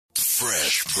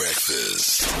Fresh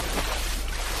breakfast.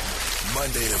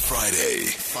 Monday to Friday,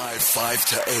 5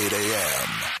 to 8 a.m.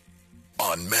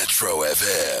 on Metro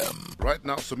FM. Right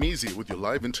now, Somizi with your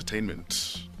live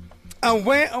entertainment.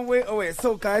 Away.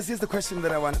 So, guys, here's the question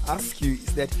that I want to ask you: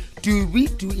 is that do we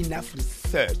do enough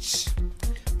research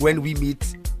when we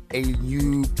meet a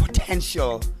new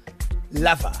potential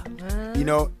lover?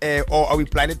 Or are we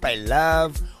blinded by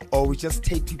love? Or we just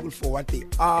take people for what they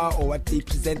are or what they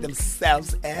present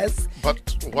themselves as? But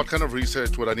what kind of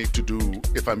research would I need to do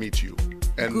if I meet you?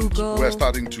 And Google. We're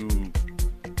starting to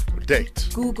date.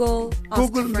 Google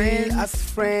Me, ask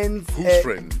friends. Whose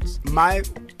friends? My.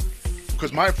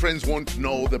 Because my friends won't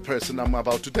know the person I'm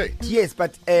about to date. Yes,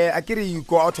 but I get it. You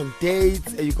go out on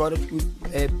dates, you go out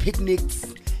to picnics.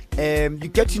 You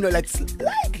get to know, like,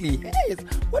 slightly, hey,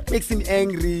 what makes him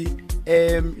angry?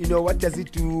 What does he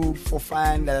do for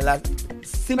fun?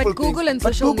 Simple But Google things. and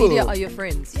But social Google, media are your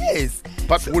friends. Yes.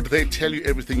 But would they tell you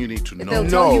everything you need to know? They'll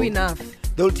tell you enough.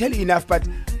 They'll tell you enough, but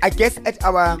I guess at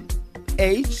our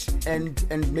age and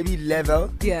maybe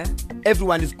level, Yeah.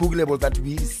 everyone is Googleable that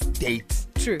we date.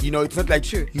 True. It's not like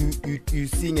True. you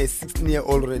seeing a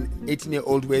 16-year-old or an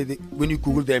 18-year-old where when you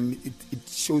Google them, it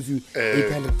shows you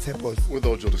 800 temples. With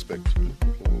all due respect,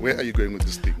 where are you going with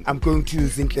this thing? I'm going to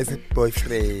Zinhle's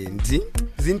boyfriend.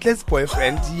 Zinhle's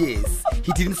boyfriend, yes.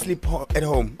 He didn't sleep at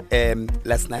home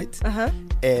last night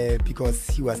because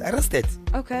he was arrested.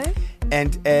 Okay.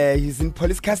 And he's in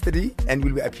police custody and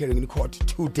will be appearing in court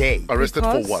today. Arrested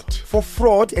Because? for what? For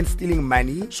fraud and stealing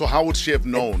money, So how would she have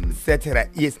known? etc.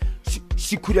 Yes,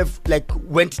 she could have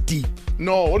went deep.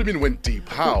 No, what do you mean went deep?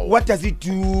 How? What does he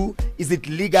do? Is it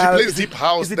legal? She plays Is it- deep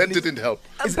house. is it That le- didn't help.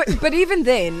 But even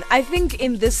then, I think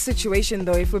in this situation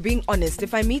though, if we're being honest,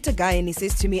 if I meet a guy and he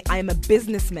says to me, I'm a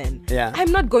businessman, Yeah.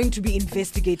 I'm not going to be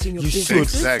investigating your You business. should.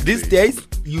 Exactly. These days,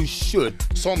 you should.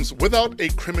 Soms, without a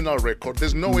criminal record,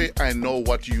 there's no way I know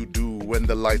what you do when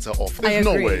the lights are off. There's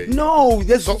no agree. way. No,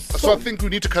 there's So I think we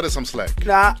need to cut her some slack.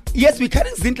 yes, we can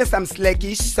Zinhle some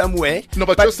slackish somewhere. No,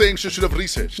 but you're saying she should have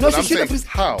researched. No, And she I'm should saying, have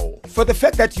researched. how? For the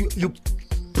fact that you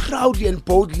proudly and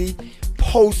boldly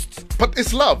post. But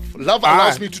it's love. Love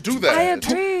allows me to do that. I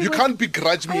agree You with- can't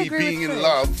begrudge I me agree being with in Fred.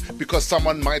 love because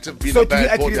someone might have been So a do you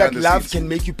bad boy agree that behind the love scenes. can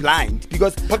make you blind?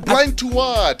 Because But blind to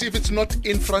what? If it's not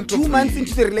in front of 2 me. months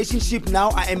into the relationship now,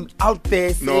 I am out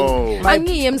there saying No. my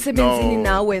Angiye emsebenzini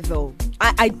No. nawe though.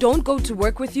 I don't go to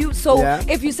work with you. So Yeah.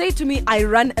 if you say to me, I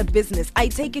run a business, I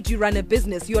take it you run a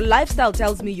business. Your lifestyle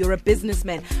tells me you're a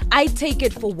businessman. I take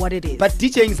it for what it is. But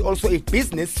DJing is also a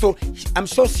business, so I'm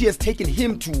sure she has taken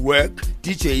him to work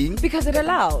DJing. because it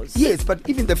allows. Yes, but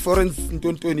even the foreigns in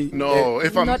Tontoni. No,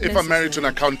 if I'm Not married to an necessarily.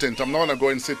 accountant, I'm not gonna go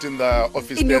and sit in the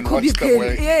office In there your and watch the cubicle.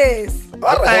 way. Yes.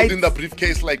 All right. Holding the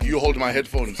briefcase like you hold my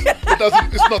headphones.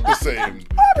 It's not the same.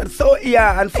 So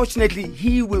yeah, unfortunately,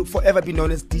 he will forever be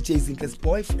known as DJ Zinhle's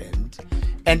boyfriend.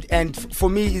 And for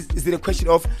me, is it a question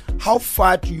of how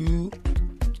far do you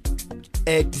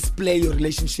display your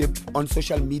relationship on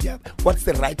social media? What's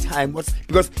the right time?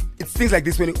 Because it's things like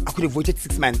this when I could have waited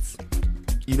 6 months.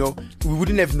 We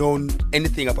wouldn't have known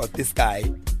anything about this guy.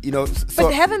 So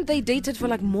But haven't they dated for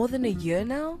like more than a year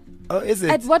now? oh, is it?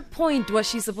 At what point was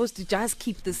she supposed to just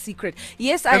keep the secret?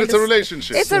 Yes, And it's a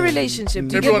relationship. It's a relationship.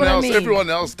 Do you get Everyone what else, I mean? everyone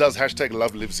else does hashtag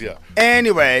love lives here.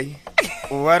 Anyway,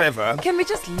 whatever. Can we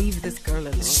just leave this girl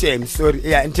alone? Shame, sorry.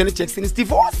 Yeah, and Janet Jackson is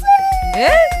divorcing.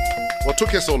 Eh? What took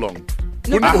her so long?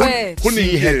 No, but wait.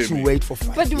 She had to wait for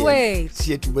 5 But years. wait.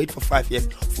 She had to wait for 5 years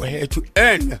for her to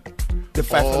earn the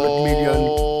 500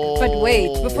 million. But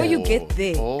wait, before you get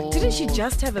there, didn't she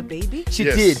just have a baby? She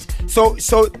Yes. did.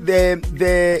 So they're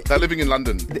living in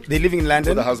London. living in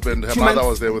London. With the husband. Her 2 mother months-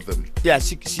 was there with them. Yeah,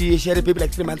 she had a baby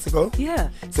like 3 months ago. Yeah.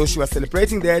 So she was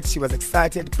celebrating that. She was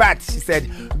excited, but she said,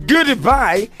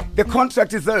 "Goodbye. The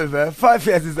contract is over. 5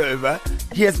 years is over.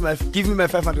 Give me my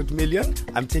 500 million.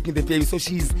 I'm taking the baby." So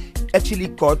she's actually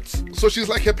got. So she's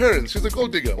like her parents. She's a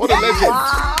gold digger. What a legend.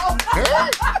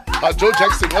 Joe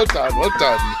Jackson, well done, well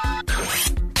done.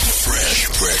 Fresh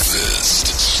breakfast.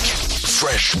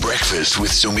 Fresh breakfast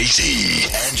with Somizi,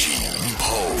 Angie,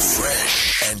 Poe,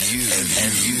 Fresh, and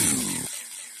you.